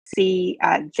see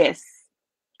this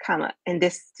come up. And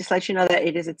this just lets you know that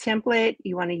it is a template.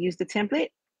 You want to use the template.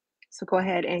 So go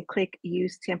ahead and click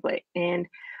use template. And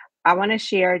I want to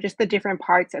share just the different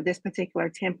parts of this particular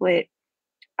template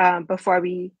before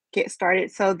we get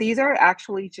started. So these are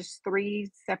actually just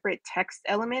 3 separate text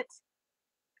elements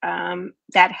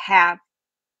that have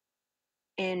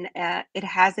it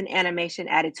has an animation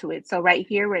added to it. So right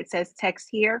here where it says text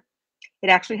here, it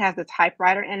actually has the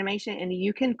typewriter animation, and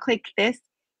you can click this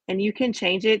and you can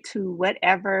change it to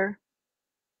whatever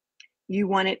you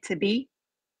want it to be.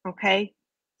 Okay.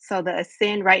 So the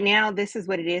ascend right now, this is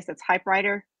what it is, a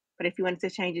typewriter. But if you wanted to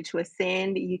change it to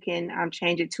ascend, you can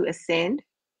change it to ascend.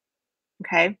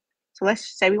 Okay. So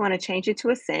let's say we want to change it to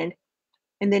ascend.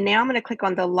 And then now I'm going to click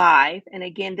on the live. And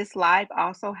again, this live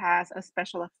also has a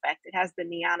special effect. It has the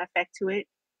neon effect to it.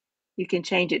 You can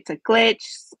change it to glitch,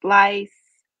 splice,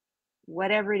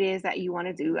 whatever it is that you want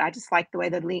to do. I just like the way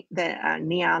the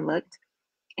neon looked.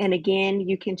 And again,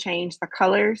 you can change the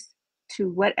colors to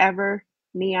whatever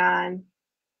neon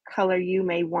color you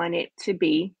may want it to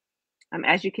be.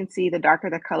 As you can see, the darker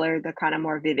the color, the kind of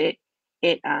more vivid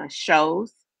it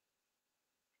shows.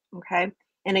 Okay.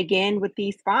 And again, with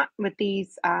these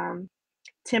templates,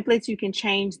 you can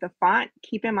change the font.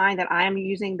 Keep in mind that I am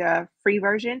using the free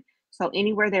version. So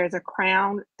anywhere there's a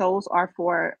crown, those are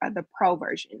for the pro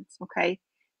versions. Okay.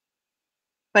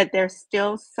 But there's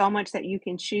still so much that you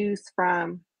can choose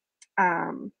from,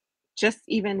 just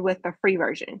even with the free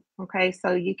version. Okay.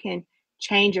 So you can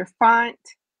change your font,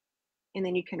 and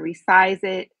then you can resize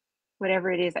it,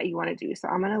 whatever it is that you want to do. So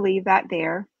I'm going to leave that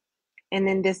there. And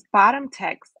then this bottom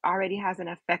text already has an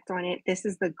effect on it. This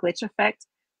is the glitch effect.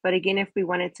 But again, if we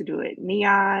wanted to do it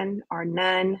neon or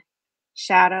none,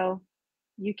 shadow,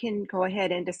 you can go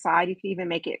ahead and decide. You can even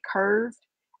make it curved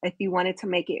if you wanted to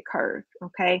make it curved.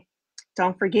 Okay.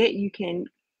 Don't forget, you can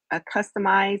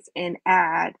customize and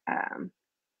add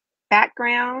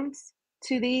backgrounds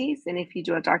to these. And if you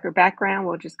do a darker background,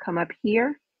 we'll just come up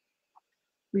here.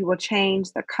 We will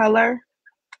change the color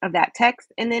of that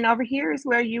text. And then over here is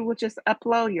where you will just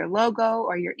upload your logo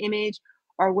or your image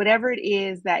or whatever it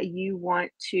is that you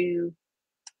want to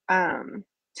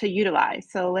utilize.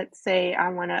 So let's say I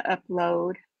want to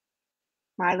upload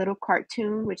my little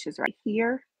cartoon, which is right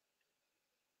here.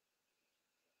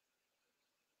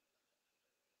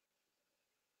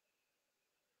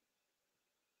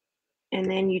 And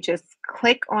then you just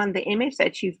click on the image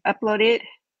that you've uploaded,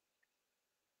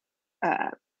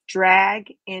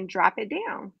 drag and drop it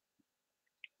down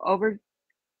over.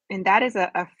 And that is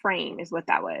a frame is what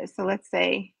that was. So let's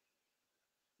say,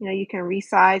 you can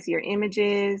resize your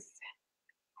images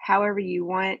however you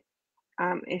want.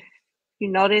 If you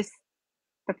notice,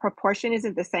 the proportion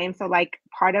isn't the same. So like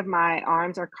part of my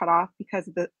arms are cut off because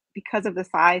of the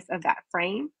size of that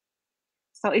frame.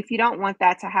 So if you don't want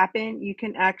that to happen, you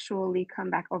can actually come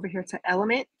back over here to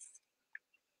elements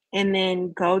and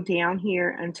then go down here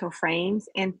until frames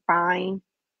and find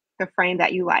the frame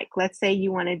that you like. Let's say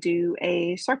you want to do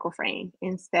a circle frame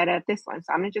instead of this one.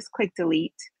 So I'm going to just click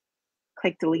delete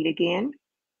again.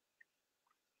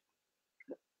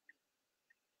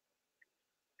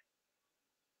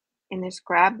 And just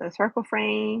grab the circle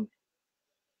frame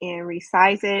and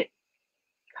resize it.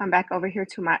 Come back over here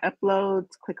to my uploads,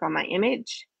 click on my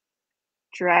image,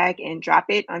 drag and drop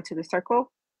it onto the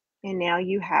circle. And now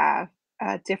you have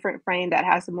a different frame that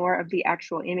has more of the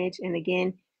actual image. And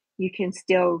again, you can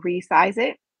still resize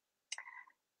it.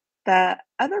 The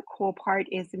other cool part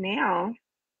is now,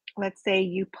 let's say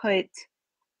you put,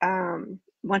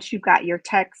 once you've got your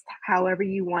text, however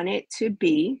you want it to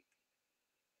be,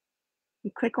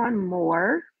 you click on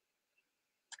more.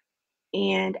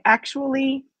 And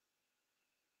actually,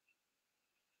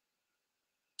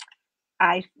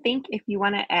 I think if you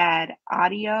want to add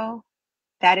audio,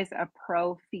 that is a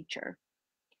pro feature.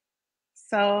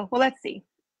 So, well, let's see.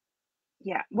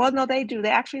 Yeah. Well, no, they do.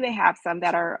 They have some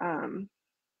that are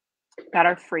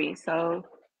free. So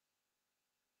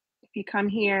if you come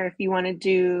here, if you want to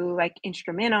do like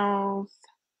instrumentals,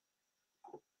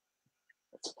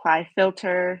 apply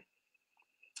filter,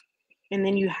 and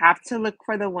then you have to look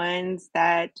for the ones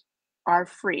that are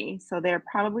free. So there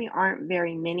probably aren't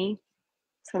very many.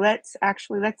 So let's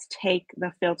take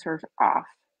the filters off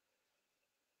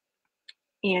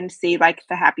and see like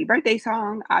the happy birthday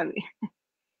song.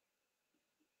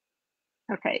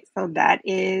 Okay, so that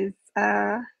is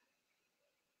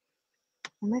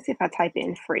let's see if I type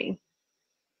in free.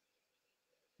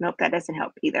 Nope, that doesn't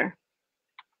help either.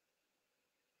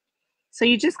 So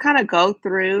you just kind of go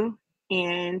through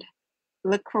and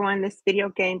look for one. This video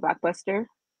game Blockbuster.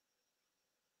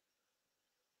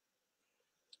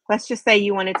 Let's just say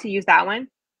you wanted to use that one.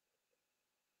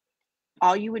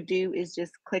 all you would do is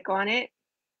just click on it,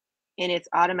 and it's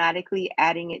automatically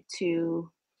adding it to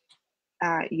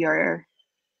your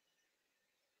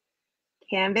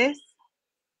canvas.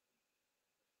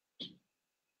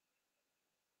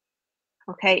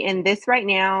 Okay, and this right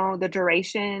now, the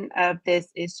duration of this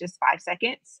is just 5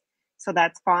 seconds, so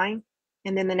that's fine.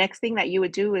 And then the next thing that you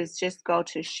would do is just go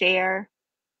to share,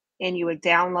 and you would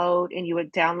download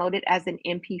it as an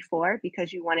MP4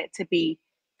 because you want it to be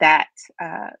that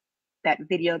uh, that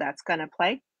video that's going to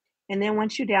play. And then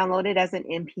once you download it as an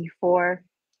MP4,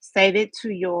 save it to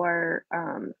your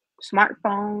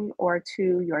smartphone or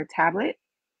to your tablet,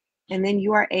 and then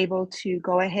you are able to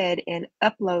go ahead and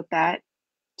upload that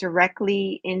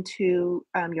directly into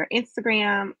your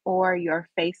Instagram or your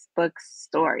Facebook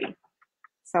story.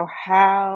 So how